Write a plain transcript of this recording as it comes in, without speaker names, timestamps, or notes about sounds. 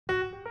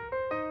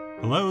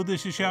Hello,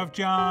 this is Chef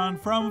John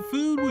from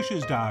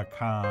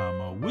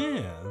foodwishes.com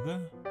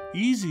with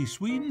Easy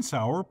Sweet and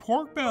Sour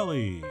Pork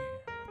Belly.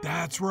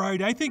 That's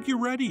right, I think you're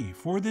ready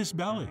for this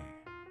belly,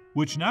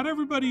 which not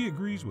everybody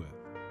agrees with.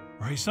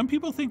 Right, some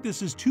people think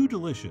this is too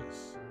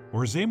delicious,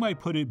 or as they might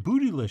put it,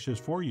 bootylicious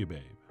for you,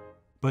 babe.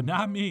 But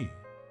not me.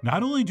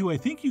 Not only do I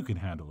think you can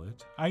handle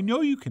it, I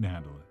know you can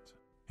handle it.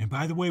 And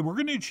by the way, we're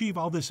going to achieve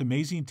all this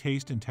amazing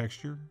taste and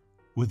texture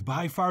with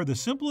by far the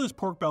simplest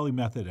pork belly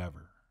method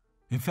ever.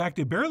 In fact,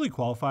 it barely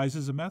qualifies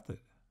as a method.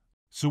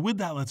 So with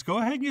that, let's go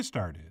ahead and get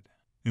started.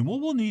 And what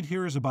we'll need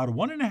here is about a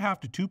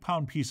 1.5 to 2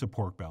 pound piece of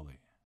pork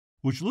belly,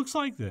 which looks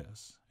like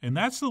this, and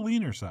that's the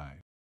leaner side.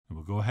 And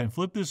we'll go ahead and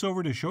flip this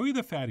over to show you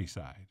the fatty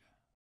side.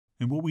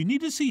 And what we need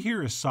to see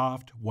here is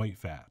soft, white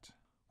fat,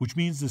 which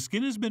means the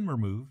skin has been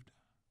removed,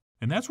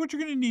 and that's what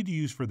you're going to need to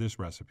use for this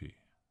recipe.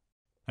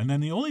 And then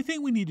the only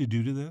thing we need to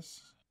do to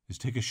this is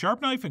take a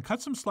sharp knife and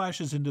cut some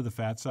slashes into the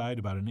fat side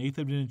about 1/8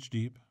 of an inch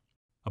deep,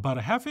 about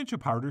a 1/2 inch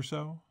apart or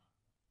so,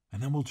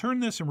 and then we'll turn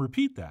this and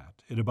repeat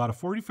that at about a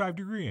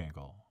 45-degree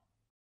angle.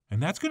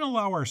 And that's going to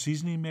allow our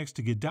seasoning mix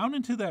to get down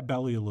into that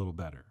belly a little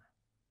better.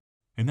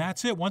 And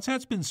that's it. Once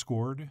that's been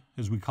scored,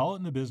 as we call it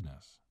in the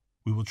business,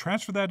 we will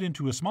transfer that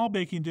into a small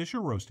baking dish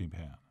or roasting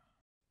pan,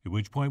 at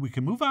which point we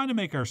can move on to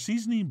make our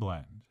seasoning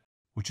blend,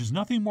 which is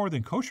nothing more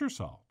than kosher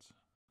salt,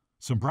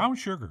 some brown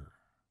sugar,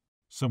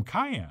 some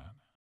cayenne,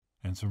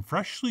 and some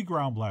freshly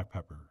ground black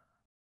pepper.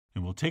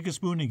 And we'll take a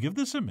spoon and give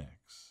this a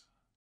mix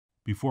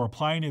before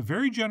applying it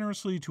very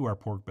generously to our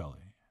pork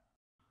belly.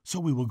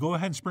 So we will go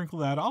ahead and sprinkle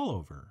that all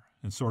over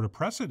and sort of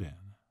press it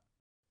in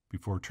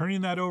before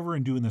turning that over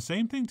and doing the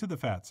same thing to the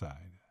fat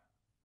side.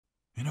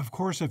 And of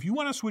course, if you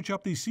want to switch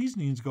up these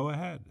seasonings, go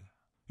ahead.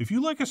 If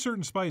you like a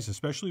certain spice,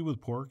 especially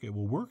with pork, it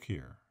will work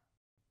here.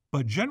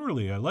 But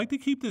generally, I like to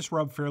keep this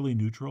rub fairly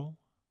neutral,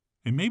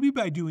 and maybe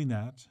by doing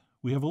that,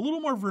 we have a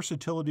little more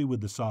versatility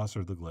with the sauce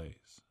or the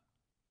glaze.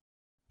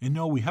 And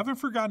no, we haven't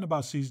forgotten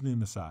about seasoning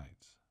the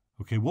sides.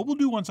 Okay, what we'll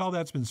do once all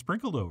that's been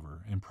sprinkled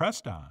over and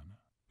pressed on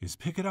is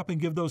pick it up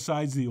and give those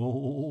sides the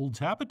old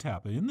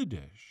tappa in the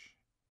dish.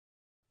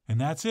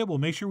 And that's it. We'll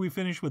make sure we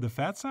finish with the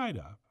fat side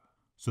up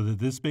so that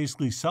this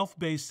basically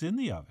self-bastes in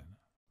the oven.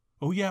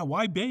 Oh yeah,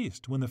 why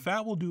baste when the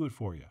fat will do it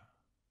for you?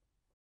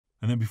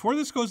 And then before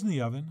this goes in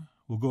the oven,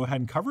 we'll go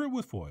ahead and cover it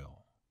with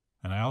foil.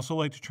 And I also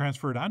like to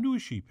transfer it onto a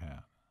sheet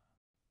pan.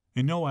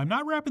 And no, I'm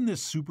not wrapping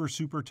this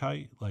super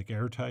tight, like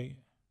airtight.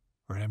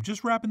 Right, I'm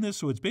just wrapping this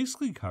so it's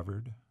basically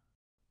covered.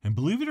 And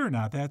believe it or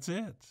not, that's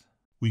it.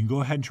 We can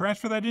go ahead and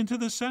transfer that into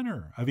the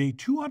center of a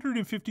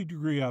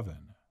 250-degree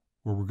oven,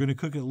 where we're going to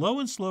cook it low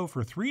and slow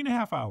for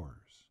 3.5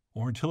 hours,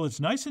 or until it's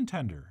nice and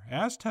tender,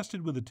 as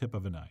tested with the tip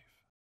of a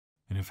knife.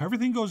 And if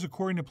everything goes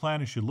according to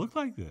plan, it should look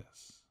like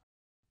this.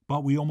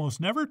 But we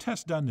almost never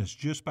test doneness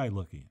just by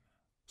looking.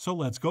 So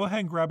let's go ahead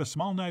and grab a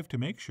small knife to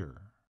make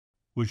sure,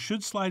 which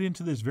should slide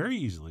into this very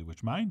easily,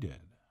 which mine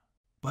did.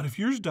 But if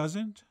yours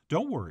doesn't,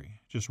 don't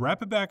worry. Just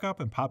wrap it back up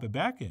and pop it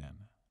back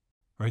in.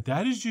 Right,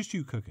 that is just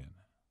you cooking.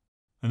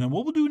 And then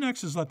what we'll do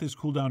next is let this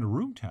cool down to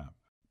room temp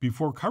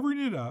before covering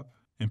it up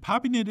and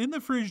popping it in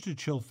the fridge to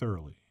chill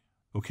thoroughly.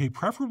 Okay,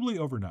 preferably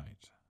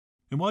overnight.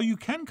 And while you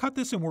can cut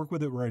this and work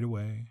with it right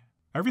away,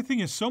 everything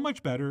is so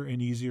much better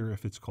and easier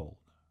if it's cold.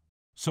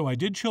 So I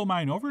did chill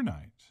mine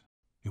overnight,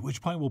 at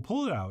which point we'll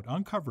pull it out,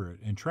 uncover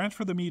it, and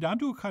transfer the meat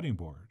onto a cutting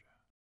board.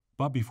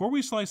 But before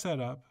we slice that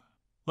up,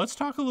 let's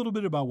talk a little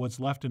bit about what's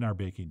left in our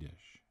baking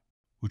dish,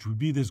 which would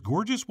be this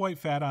gorgeous white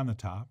fat on the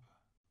top,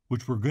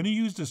 which we're going to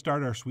use to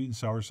start our sweet and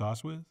sour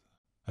sauce with,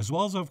 as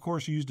well as, of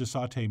course, use to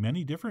saute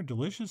many different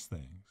delicious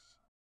things.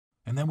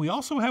 And then we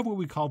also have what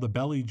we call the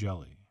belly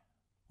jelly,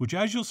 which,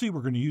 as you'll see, we're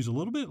going to use a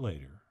little bit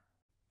later.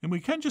 And we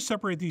can just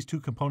separate these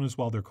two components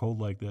while they're cold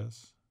like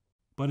this,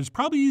 but it's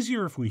probably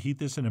easier if we heat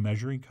this in a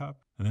measuring cup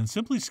and then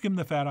simply skim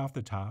the fat off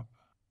the top,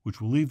 which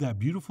will leave that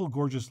beautiful,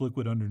 gorgeous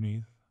liquid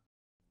underneath.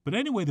 But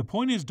anyway, the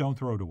point is, don't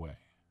throw it away.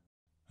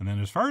 And then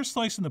as far as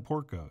slicing the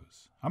pork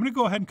goes, I'm going to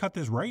go ahead and cut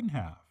this right in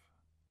half,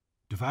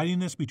 dividing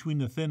this between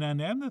the thin end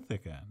and the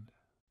thick end.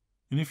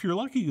 And if you're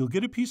lucky, you'll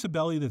get a piece of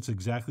belly that's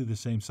exactly the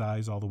same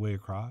size all the way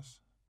across.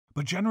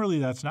 But generally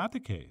that's not the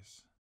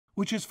case,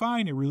 which is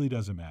fine, it really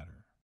doesn't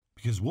matter.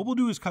 Because what we'll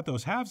do is cut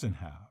those halves in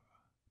half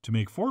to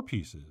make 4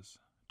 pieces,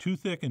 2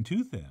 thick and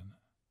 2 thin.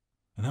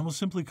 And then we'll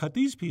simply cut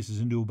these pieces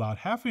into about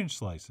 1/2 inch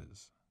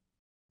slices.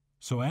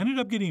 So I ended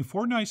up getting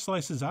 4 nice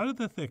slices out of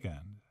the thick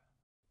end.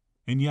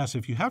 And yes,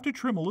 if you have to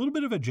trim a little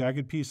bit of a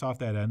jagged piece off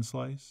that end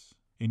slice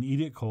and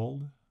eat it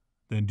cold,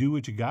 then do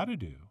what you gotta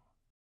do.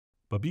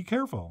 But be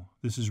careful,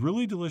 this is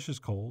really delicious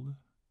cold,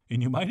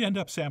 and you might end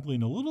up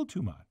sampling a little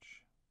too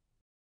much.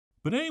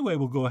 But anyway,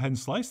 we'll go ahead and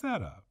slice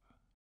that up.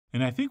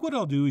 And I think what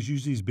I'll do is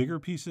use these bigger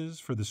pieces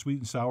for the sweet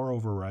and sour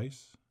over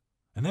rice,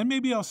 and then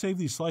maybe I'll save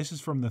these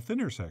slices from the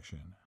thinner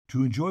section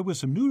to enjoy with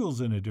some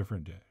noodles in a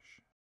different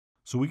dish.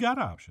 So we got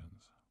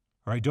options.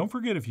 All right, don't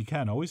forget, if you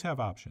can, always have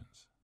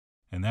options.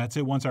 And that's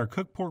it. Once our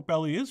cooked pork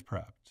belly is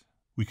prepped,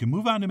 we can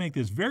move on to make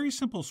this very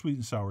simple sweet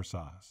and sour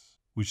sauce,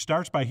 which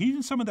starts by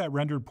heating some of that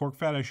rendered pork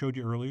fat I showed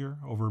you earlier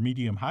over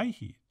medium-high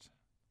heat.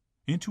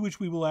 into which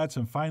we will add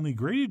some finely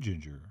grated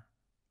ginger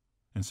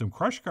and some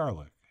crushed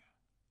garlic.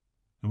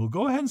 And we'll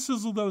go ahead and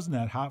sizzle those in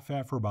that hot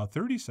fat for about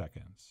 30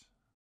 seconds,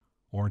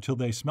 or until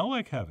they smell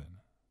like heaven,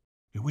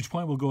 at which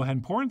point we'll go ahead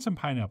and pour in some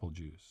pineapple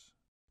juice,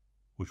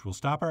 which will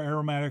stop our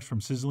aromatics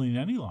from sizzling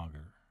any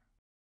longer.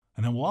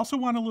 And then we'll also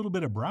want a little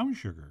bit of brown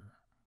sugar,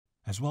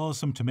 as well as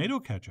some tomato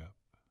ketchup,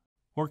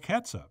 or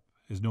catsup,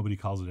 as nobody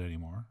calls it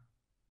anymore.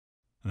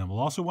 And then we'll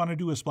also want to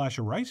do a splash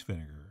of rice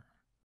vinegar,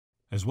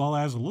 as well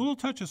as a little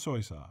touch of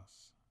soy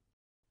sauce.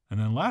 And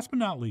then last but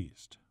not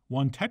least,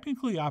 one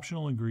technically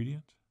optional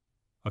ingredient,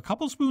 a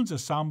couple spoons of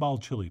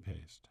sambal chili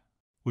paste,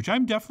 which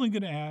I'm definitely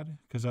going to add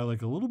because I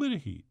like a little bit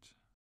of heat.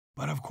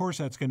 But of course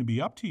that's going to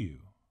be up to you.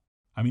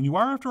 I mean, you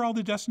are after all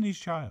the Destiny's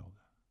Child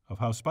of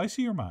how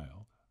spicy or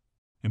mild.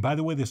 And by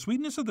the way, the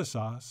sweetness of the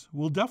sauce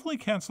will definitely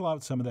cancel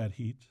out some of that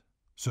heat.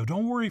 So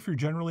don't worry if you're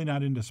generally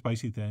not into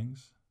spicy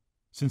things,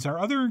 since our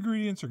other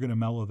ingredients are going to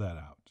mellow that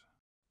out.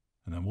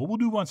 And then what we'll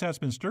do once that's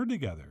been stirred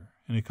together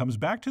and it comes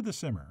back to the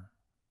simmer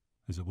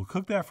is that we'll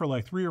cook that for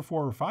like 3 or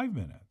 4 or 5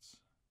 minutes,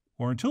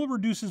 or until it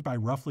reduces by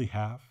roughly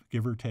half,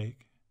 give or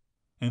take,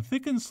 and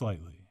thickens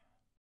slightly.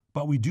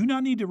 But we do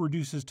not need to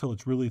reduce this till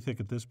it's really thick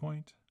at this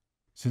point,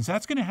 since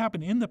that's going to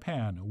happen in the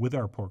pan with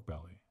our pork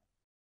belly.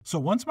 So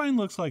once mine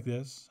looks like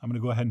this, I'm going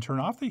to go ahead and turn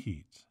off the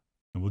heat,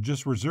 and we'll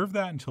just reserve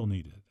that until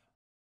needed.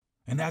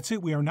 And that's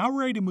it. We are now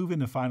ready to move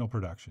into final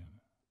production,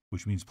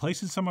 which means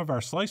placing some of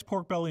our sliced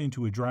pork belly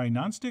into a dry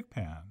nonstick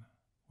pan,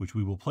 which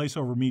we will place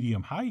over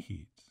medium-high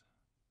heat.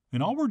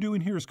 And all we're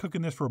doing here is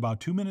cooking this for about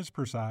 2 minutes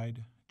per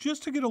side,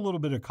 just to get a little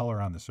bit of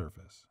color on the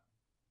surface.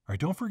 All right,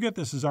 don't forget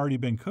this has already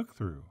been cooked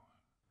through,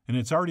 and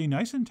it's already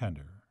nice and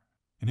tender.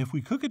 And if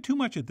we cook it too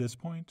much at this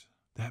point,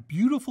 that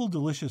beautiful,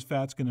 delicious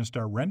fat's going to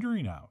start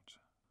rendering out,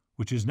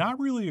 which is not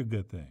really a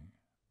good thing.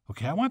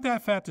 Okay, I want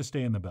that fat to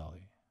stay in the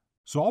belly.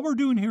 So all we're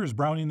doing here is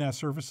browning that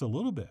surface a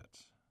little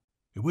bit.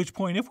 At which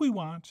point, if we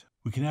want,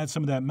 we can add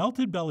some of that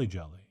melted belly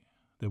jelly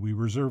that we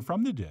reserved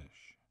from the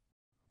dish,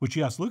 which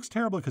yes, looks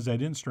terrible because I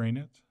didn't strain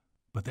it,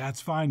 but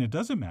that's fine, it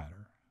doesn't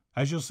matter.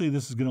 As you'll see,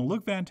 this is going to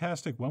look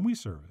fantastic when we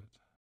serve it.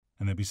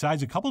 And then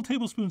besides a couple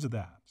tablespoons of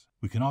that,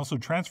 we can also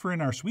transfer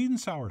in our sweet and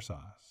sour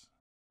sauce.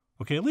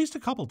 Okay, at least a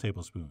couple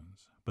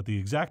tablespoons, but the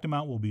exact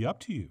amount will be up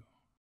to you.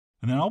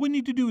 And then all we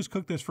need to do is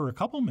cook this for a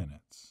couple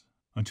minutes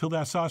until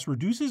that sauce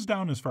reduces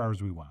down as far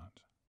as we want,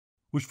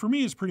 which for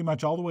me is pretty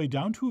much all the way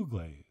down to a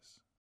glaze.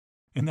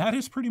 And that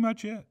is pretty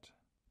much it.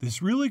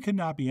 This really could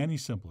not be any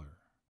simpler.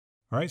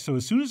 All right, so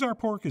as soon as our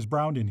pork is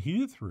browned and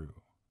heated through,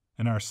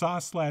 and our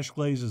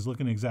sauce/glaze is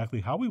looking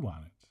exactly how we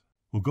want it,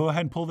 we'll go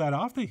ahead and pull that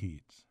off the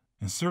heat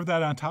and serve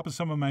that on top of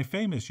some of my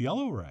famous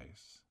yellow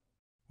rice,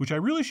 which I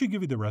really should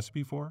give you the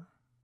recipe for.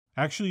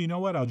 Actually, you know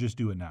what? I'll just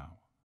do it now.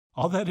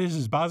 All that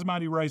is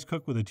basmati rice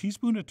cooked with a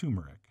teaspoon of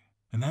turmeric.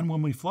 And then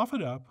when we fluff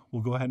it up,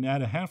 we'll go ahead and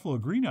add a handful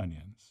of green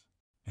onions.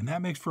 And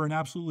that makes for an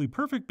absolutely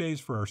perfect base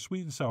for our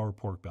sweet and sour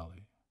pork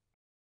belly.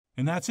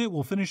 And that's it.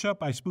 We'll finish up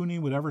by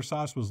spooning whatever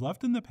sauce was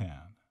left in the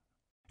pan.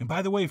 And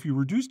by the way, if you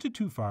reduced it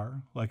too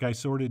far, like I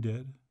sort of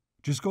did,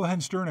 just go ahead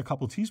and stir in a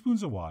couple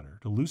teaspoons of water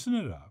to loosen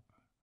it up,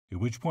 at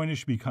which point it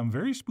should become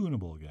very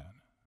spoonable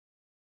again.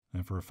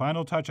 And for a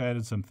final touch, I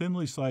added some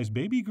thinly sliced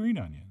baby green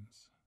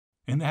onions.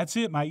 And that's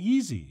it. My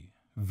easy,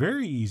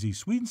 very easy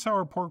sweet and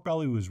sour pork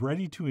belly was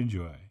ready to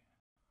enjoy.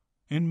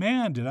 And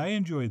man, did I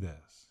enjoy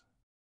this.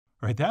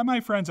 All right, that, my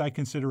friends, I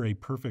consider a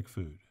perfect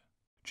food.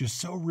 Just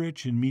so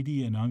rich and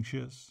meaty and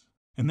unctuous.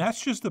 And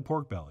that's just the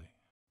pork belly.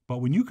 But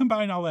when you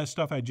combine all that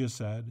stuff I just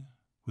said,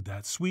 with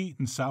that sweet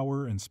and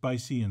sour and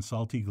spicy and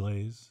salty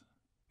glaze,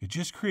 it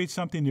just creates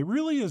something that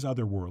really is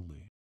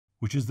otherworldly,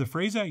 which is the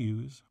phrase I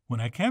use when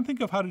I can't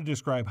think of how to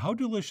describe how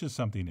delicious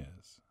something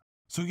is.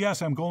 So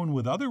yes, I'm going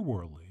with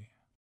otherworldly.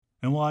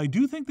 And while I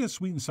do think this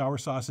sweet and sour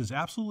sauce is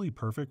absolutely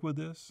perfect with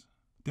this,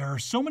 there are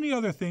so many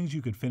other things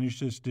you could finish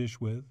this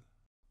dish with.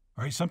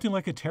 All right, something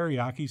like a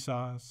teriyaki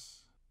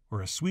sauce,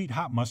 or a sweet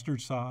hot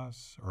mustard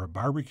sauce, or a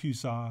barbecue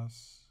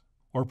sauce,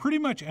 or pretty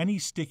much any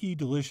sticky,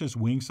 delicious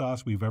wing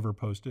sauce we've ever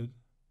posted.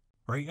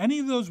 All right, any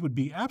of those would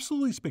be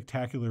absolutely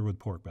spectacular with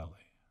pork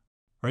belly.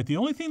 All right, the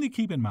only thing to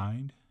keep in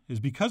mind is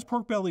because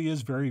pork belly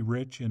is very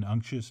rich and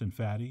unctuous and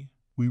fatty,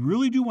 we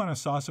really do want to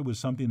sauce it with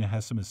something that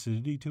has some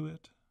acidity to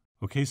it.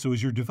 Okay, so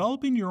as you're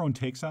developing your own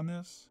takes on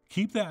this,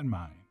 keep that in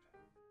mind.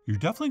 You're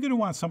definitely going to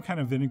want some kind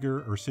of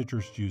vinegar or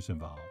citrus juice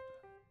involved.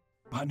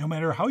 But no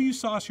matter how you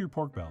sauce your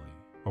pork belly,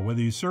 or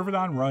whether you serve it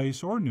on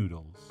rice or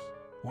noodles,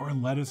 or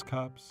in lettuce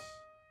cups,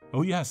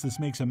 oh yes, this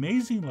makes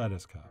amazing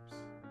lettuce cups.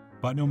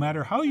 But no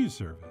matter how you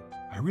serve it,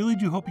 I really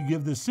do hope you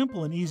give this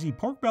simple and easy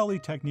pork belly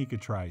technique a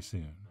try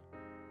soon.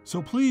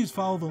 So please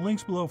follow the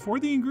links below for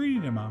the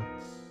ingredient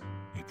amounts,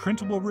 a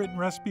printable written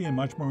recipe, and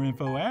much more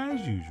info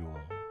as usual.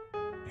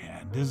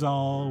 And as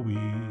always,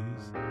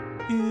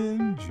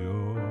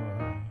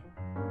 enjoy.